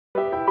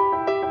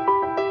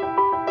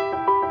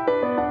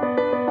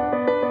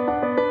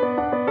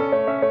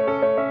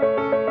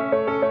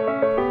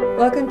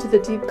Welcome to the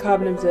Deep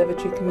Carbon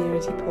Observatory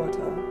Community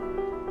Portal.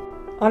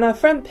 On our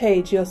front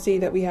page you'll see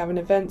that we have an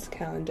events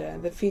calendar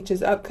that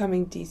features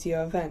upcoming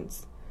DCO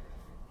events.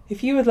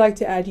 If you would like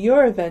to add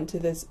your event to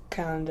this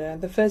calendar,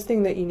 the first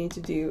thing that you need to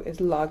do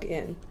is log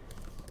in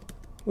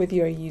with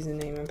your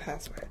username and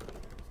password.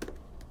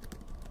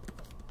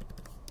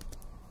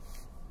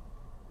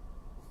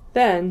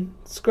 Then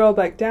scroll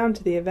back down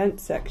to the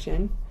events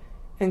section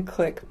and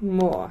click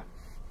More.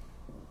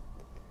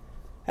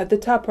 At the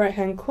top right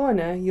hand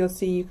corner you'll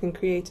see you can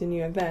create a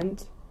new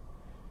event,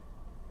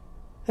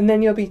 and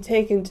then you'll be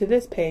taken to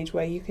this page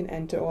where you can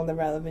enter all the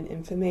relevant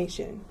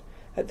information.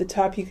 At the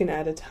top you can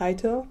add a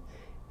title.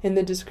 In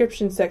the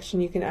description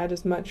section you can add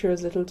as much or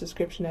as little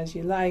description as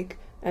you like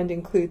and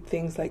include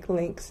things like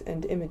links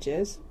and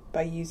images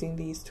by using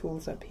these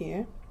tools up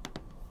here.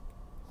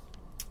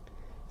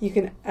 You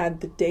can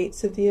add the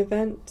dates of the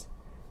event,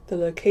 the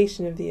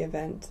location of the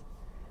event,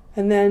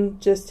 and then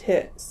just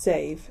hit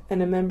save,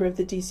 and a member of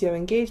the DCO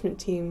engagement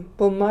team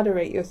will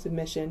moderate your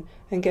submission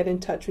and get in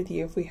touch with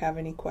you if we have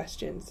any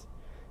questions.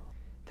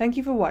 Thank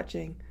you for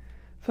watching.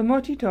 For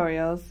more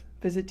tutorials,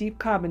 visit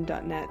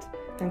deepcarbon.net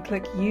and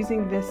click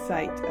using this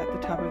site at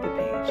the top of the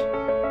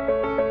page.